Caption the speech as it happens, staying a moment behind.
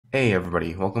Hey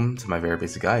everybody, welcome to my very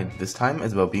basic guide. This time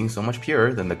is about being so much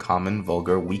purer than the common,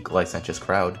 vulgar, weak, licentious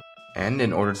crowd. And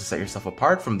in order to set yourself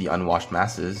apart from the unwashed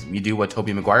masses, you do what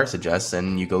Tobey Maguire suggests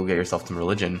and you go get yourself some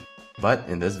religion. But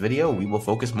in this video, we will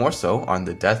focus more so on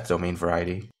the death domain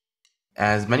variety.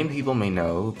 As many people may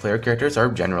know, player characters are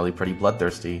generally pretty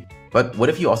bloodthirsty. But what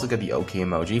if you also get the OK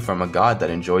emoji from a god that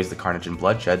enjoys the carnage and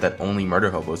bloodshed that only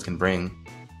murder hobos can bring?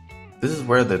 This is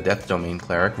where the Death Domain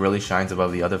Cleric really shines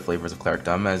above the other flavors of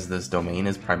Clericdom, as this domain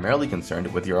is primarily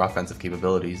concerned with your offensive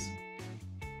capabilities.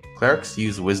 Clerics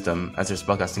use Wisdom as their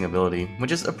spellcasting ability,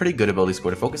 which is a pretty good ability score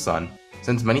to focus on,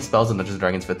 since many spells in Dungeons &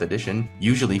 Dragons 5th edition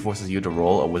usually forces you to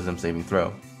roll a Wisdom saving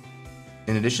throw.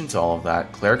 In addition to all of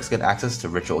that, Clerics get access to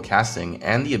ritual casting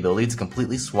and the ability to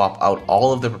completely swap out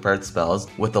all of their prepared spells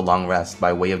with the Long Rest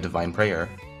by way of Divine Prayer,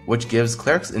 which gives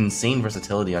Clerics insane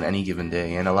versatility on any given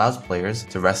day and allows players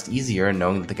to rest easier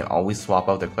knowing that they can always swap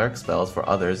out their Cleric spells for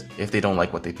others if they don't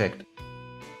like what they picked.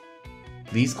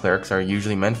 These Clerics are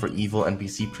usually meant for evil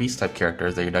NPC priest type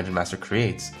characters that your Dungeon Master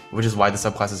creates, which is why the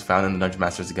subclass is found in the Dungeon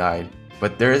Master's Guide.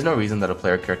 But there is no reason that a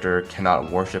player character cannot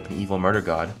worship an evil murder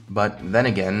god. But then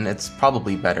again, it's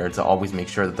probably better to always make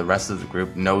sure that the rest of the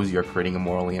group knows you're creating a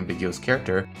morally ambiguous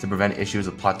character to prevent issues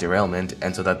of plot derailment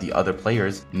and so that the other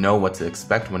players know what to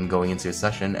expect when going into a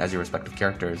session as your respective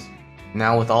characters.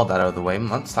 Now with all that out of the way,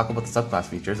 let's talk about the subclass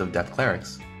features of Death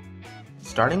Clerics.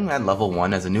 Starting at level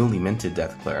 1 as a newly minted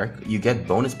Death Cleric, you get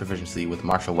bonus proficiency with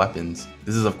martial weapons.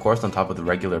 This is of course on top of the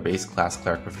regular base class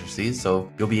Cleric proficiencies,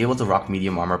 so you'll be able to rock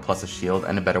medium armor plus a shield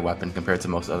and a better weapon compared to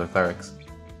most other Clerics.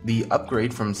 The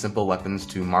upgrade from simple weapons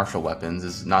to martial weapons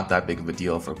is not that big of a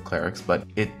deal for Clerics, but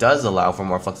it does allow for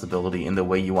more flexibility in the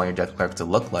way you want your Death Cleric to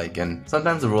look like, and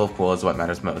sometimes the rule of cool is what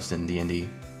matters most in D&D.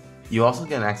 You also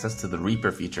get access to the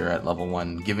Reaper feature at level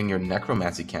 1, giving your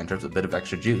necromancy cantrips a bit of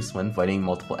extra juice when fighting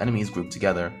multiple enemies grouped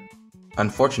together.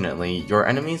 Unfortunately, your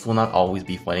enemies will not always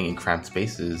be fighting in cramped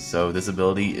spaces, so this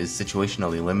ability is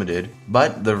situationally limited,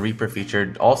 but the Reaper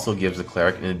feature also gives the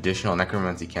Cleric an additional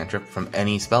necromancy cantrip from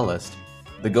any spell list.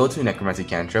 The go-to necromancy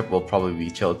cantrip will probably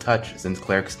be Chill Touch, since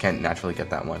Clerics can't naturally get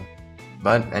that one.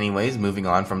 But anyways, moving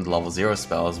on from the level 0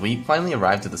 spells, we finally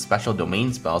arrived at the special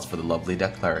domain spells for the lovely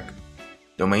Death Cleric.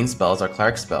 Domain spells are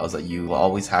Cleric spells that you will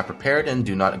always have prepared and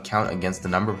do not count against the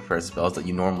number of prepared spells that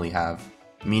you normally have,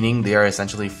 meaning they are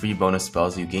essentially free bonus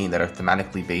spells you gain that are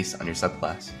thematically based on your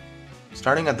subclass.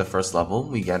 Starting at the first level,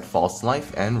 we get False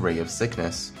Life and Ray of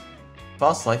Sickness.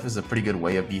 False Life is a pretty good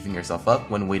way of beefing yourself up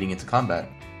when wading into combat.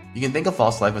 You can think of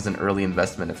False Life as an early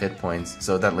investment of hit points,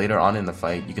 so that later on in the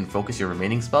fight you can focus your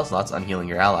remaining spell slots on healing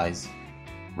your allies.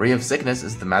 Ray of Sickness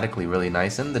is thematically really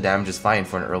nice and the damage is fine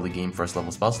for an early game first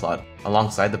level spell slot,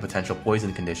 alongside the potential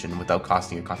poison condition without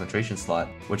costing your concentration slot,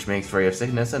 which makes Ray of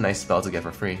Sickness a nice spell to get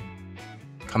for free.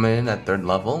 Coming in at 3rd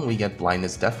level, we get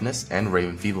Blindness Deafness and Ray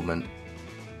of Enfeeblement.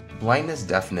 Blindness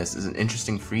Deafness is an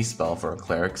interesting free spell for a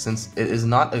Cleric since it is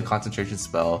not a concentration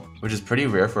spell, which is pretty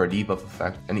rare for a debuff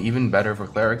effect, and even better for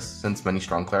Clerics since many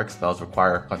strong Cleric spells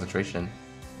require concentration.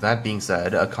 That being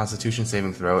said, a Constitution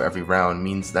saving throw every round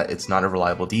means that it's not a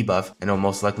reliable debuff and will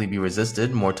most likely be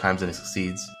resisted more times than it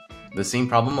succeeds. The same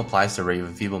problem applies to Ray of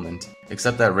Enfeeblement,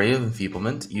 except that Ray of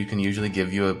Enfeeblement you can usually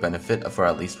give you a benefit for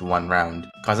at least 1 round,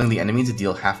 causing the enemy to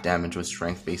deal half damage with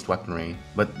strength-based weaponry,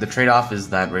 but the trade-off is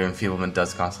that Ray of Enfeeblement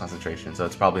does cost concentration, so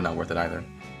it's probably not worth it either.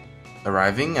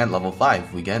 Arriving at level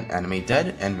 5, we get Animate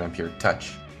Dead and Vampiric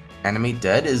Touch. Animate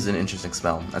Dead is an interesting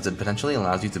spell, as it potentially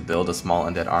allows you to build a small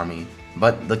undead army,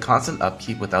 but the constant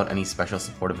upkeep without any special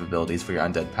supportive abilities for your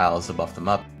undead pals to buff them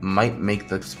up might make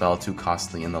the spell too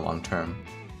costly in the long term.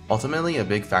 Ultimately, a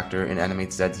big factor in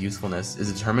Animate Dead's usefulness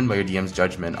is determined by your DM's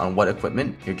judgment on what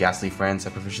equipment your ghastly friends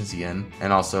have proficiency in,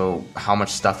 and also how much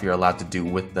stuff you're allowed to do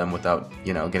with them without,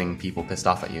 getting people pissed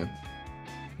off at you.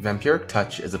 Vampiric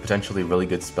Touch is a potentially really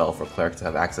good spell for Cleric to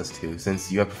have access to,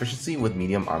 since you have proficiency with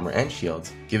medium armor and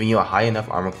shields, giving you a high enough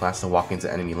armor class to walk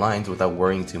into enemy lines without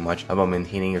worrying too much about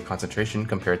maintaining your concentration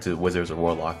compared to wizards or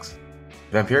warlocks.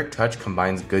 Vampiric Touch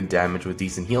combines good damage with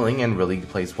decent healing and really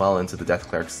plays well into the Death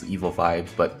Cleric's evil vibes,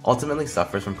 but ultimately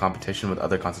suffers from competition with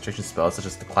other concentration spells such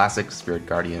as the classic Spirit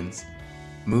Guardians.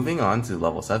 Moving on to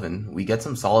level 7, we get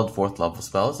some solid 4th level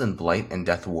spells in Blight and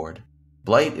Death Ward.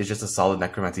 Blight is just a solid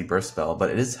necromancy burst spell, but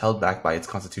it is held back by its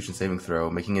constitution saving throw,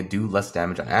 making it do less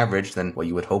damage on average than what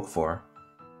you would hope for.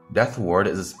 Death Ward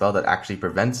is a spell that actually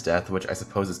prevents death, which I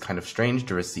suppose is kind of strange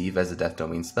to receive as a death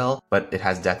domain spell, but it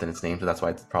has death in its name, so that's why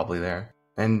it's probably there.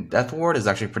 And Death Ward is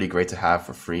actually pretty great to have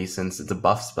for free since it's a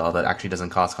buff spell that actually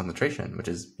doesn't cost concentration, which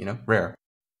is, rare.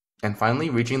 And finally,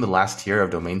 reaching the last tier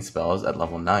of domain spells at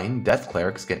level 9, Death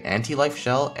Clerics get Anti-Life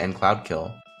Shell and Cloud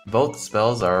Kill. Both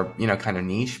spells are, kind of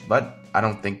niche, but I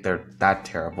don't think they're that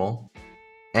terrible.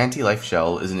 Anti-Life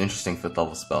Shell is an interesting 5th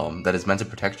level spell that is meant to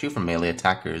protect you from melee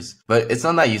attackers, but it's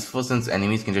not that useful since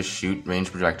enemies can just shoot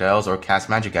ranged projectiles or cast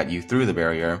magic at you through the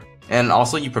barrier. And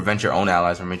also you prevent your own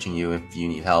allies from reaching you if you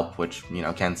need help, which,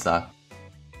 can suck.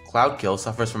 Cloudkill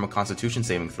suffers from a constitution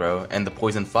saving throw, and the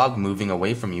poison fog moving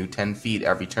away from you 10 feet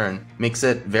every turn makes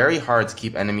it very hard to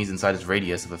keep enemies inside its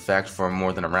radius of effect for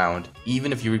more than a round.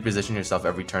 Even if you reposition yourself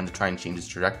every turn to try and change its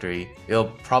trajectory,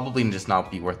 it'll probably just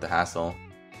not be worth the hassle.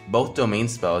 Both domain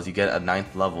spells you get at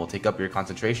 9th level take up your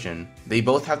concentration. They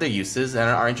both have their uses and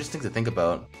are interesting to think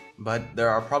about, but there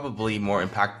are probably more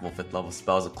impactful 5th level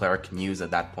spells a cleric can use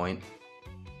at that point.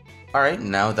 Alright,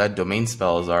 now that domain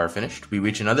spells are finished, we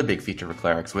reach another big feature for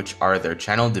clerics, which are their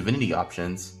channel divinity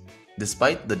options.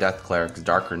 Despite the Death Cleric's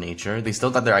darker nature, they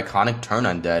still got their iconic Turn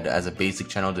Undead as a basic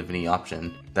channel divinity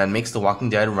option that makes the Walking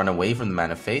Dead run away from the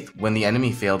Man of Faith when the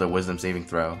enemy failed their wisdom saving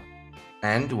throw.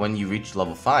 And when you reach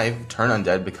level 5, Turn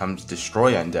Undead becomes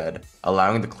Destroy Undead,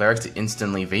 allowing the cleric to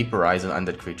instantly vaporize an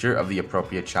undead creature of the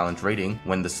appropriate challenge rating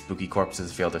when the spooky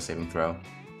corpses fail their saving throw.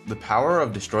 The power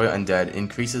of Destroy Undead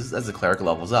increases as the cleric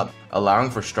levels up, allowing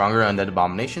for stronger undead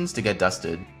abominations to get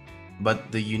dusted.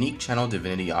 But the unique channel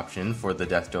divinity option for the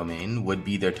death domain would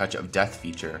be their Touch of Death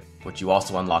feature, which you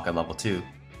also unlock at level 2.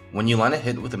 When you land a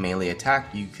hit with a melee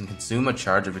attack, you can consume a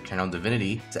charge of your channel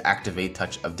divinity to activate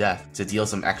Touch of Death to deal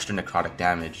some extra necrotic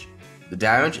damage. The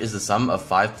damage is the sum of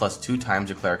 5 plus 2 times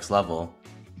your cleric's level.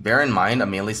 Bear in mind, a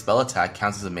melee spell attack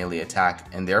counts as a melee attack,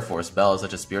 and therefore spells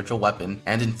such as Spiritual Weapon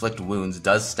and Inflict Wounds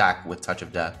does stack with Touch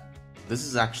of Death. This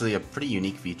is actually a pretty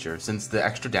unique feature, since the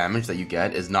extra damage that you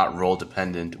get is not roll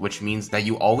dependent, which means that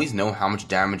you always know how much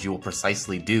damage you will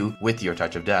precisely do with your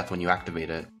Touch of Death when you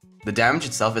activate it. The damage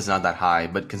itself is not that high,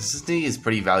 but consistency is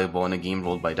pretty valuable in a game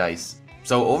rolled by dice.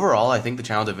 So overall, I think the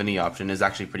Channel Divinity option is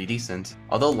actually pretty decent,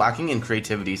 although lacking in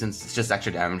creativity since it's just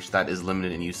extra damage that is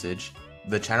limited in usage.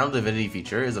 The Channel Divinity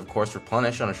feature is of course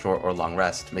replenished on a short or long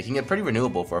rest, making it pretty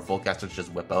renewable for a full caster to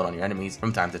just whip out on your enemies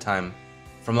from time to time.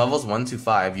 From levels 1 to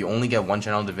 5, you only get 1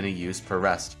 Channel Divinity use per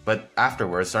rest, but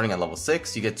afterwards, starting at level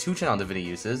 6, you get 2 Channel Divinity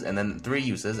uses and then 3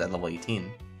 uses at level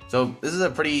 18. So this is a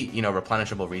pretty,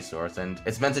 replenishable resource, and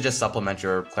it's meant to just supplement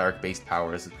your cleric-based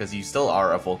powers because you still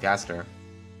are a full caster.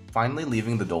 Finally,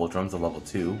 leaving the Doldrums at level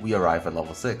 2, we arrive at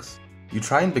level 6. You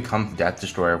try and become Death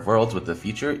Destroyer of Worlds with the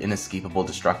feature Inescapable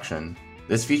Destruction.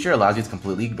 This feature allows you to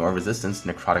completely ignore resistance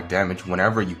to necrotic damage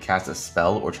whenever you cast a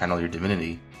spell or channel your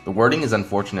divinity. The wording is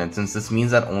unfortunate since this means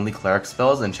that only cleric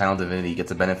spells and channel divinity get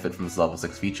to benefit from this level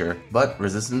 6 feature, but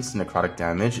resistance to necrotic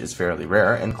damage is fairly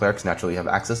rare and clerics naturally have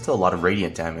access to a lot of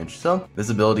radiant damage, so this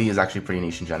ability is actually pretty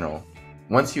niche in general.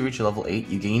 Once you reach level 8,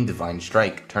 you gain Divine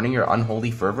Strike, turning your Unholy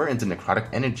Fervor into necrotic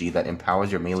energy that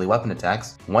empowers your melee weapon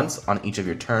attacks once on each of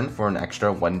your turn for an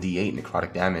extra 1d8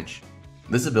 necrotic damage.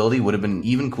 This ability would have been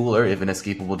even cooler if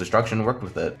Inescapable Destruction worked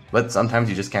with it, but sometimes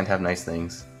you just can't have nice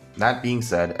things. That being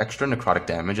said, extra necrotic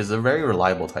damage is a very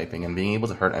reliable typing, and being able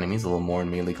to hurt enemies a little more in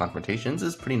melee confrontations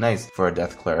is pretty nice for a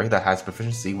death cleric that has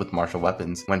proficiency with martial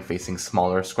weapons when facing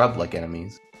smaller scrub-like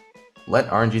enemies. Let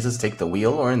RNGesus take the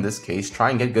wheel, or in this case, try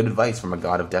and get good advice from a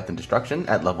god of death and destruction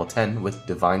at level 10 with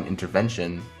Divine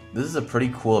Intervention. This is a pretty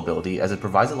cool ability as it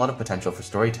provides a lot of potential for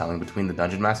storytelling between the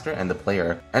Dungeon Master and the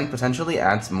player, and potentially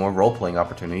adds more role-playing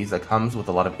opportunities that comes with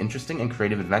a lot of interesting and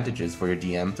creative advantages for your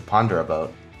DM to ponder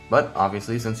about. But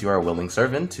obviously, since you are a willing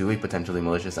servant to a potentially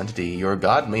malicious entity, your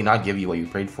god may not give you what you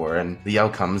prayed for, and the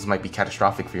outcomes might be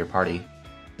catastrophic for your party.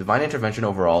 Divine Intervention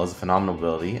overall is a phenomenal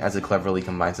ability, as it cleverly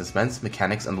combines suspense,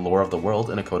 mechanics, and the lore of the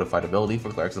world in a codified ability for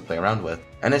clerics to play around with,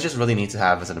 and it's just really neat to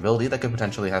have as an ability that could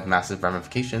potentially have massive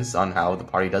ramifications on how the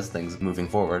party does things moving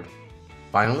forward.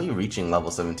 Finally, reaching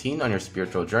level 17 on your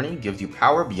spiritual journey gives you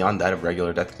power beyond that of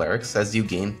regular death clerics as you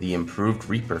gain the Improved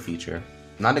Reaper feature.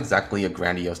 Not exactly a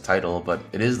grandiose title, but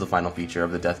it is the final feature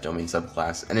of the Death Domain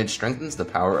subclass, and it strengthens the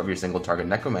power of your single target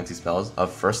necromancy spells of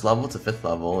 1st level to 5th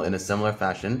level in a similar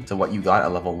fashion to what you got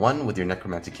at level 1 with your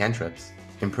necromancy cantrips.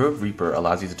 Improved Reaper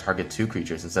allows you to target 2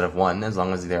 creatures instead of 1 as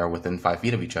long as they are within 5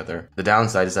 feet of each other. The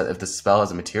downside is that if the spell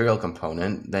has a material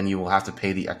component, then you will have to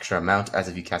pay the extra amount as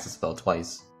if you cast a spell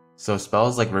twice. So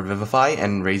spells like Revivify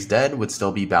and Raise Dead would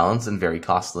still be balanced and very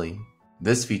costly.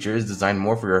 This feature is designed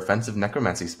more for your offensive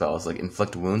necromancy spells like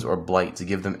Inflict Wounds or Blight to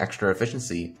give them extra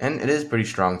efficiency, and it is pretty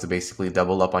strong to basically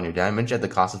double up on your damage at the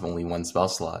cost of only 1 spell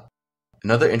slot.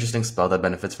 Another interesting spell that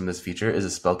benefits from this feature is a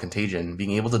spell Contagion.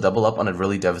 Being able to double up on a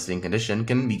really devastating condition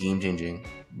can be game changing,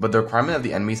 but the requirement of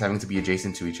the enemies having to be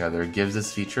adjacent to each other gives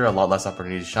this feature a lot less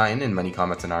opportunity to shine in many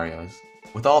combat scenarios.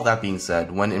 With all that being said,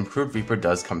 when Improved Reaper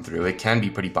does come through, it can be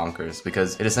pretty bonkers,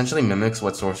 because it essentially mimics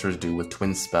what sorcerers do with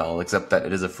Twin Spell, except that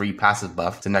it is a free passive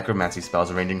buff to necromancy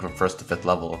spells ranging from 1st to 5th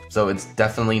level, so it's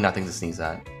definitely nothing to sneeze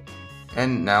at.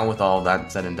 And now with all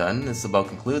that said and done, this about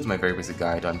concludes my very basic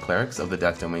guide on Clerics of the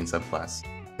Death Domain subclass.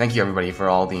 Thank you everybody for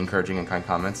all the encouraging and kind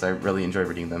comments, I really enjoy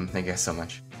reading them, thank you guys so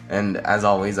much. And as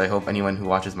always, I hope anyone who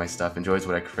watches my stuff enjoys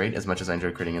what I create as much as I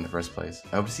enjoy creating in the first place.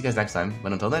 I hope to see you guys next time,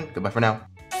 but until then, goodbye for now.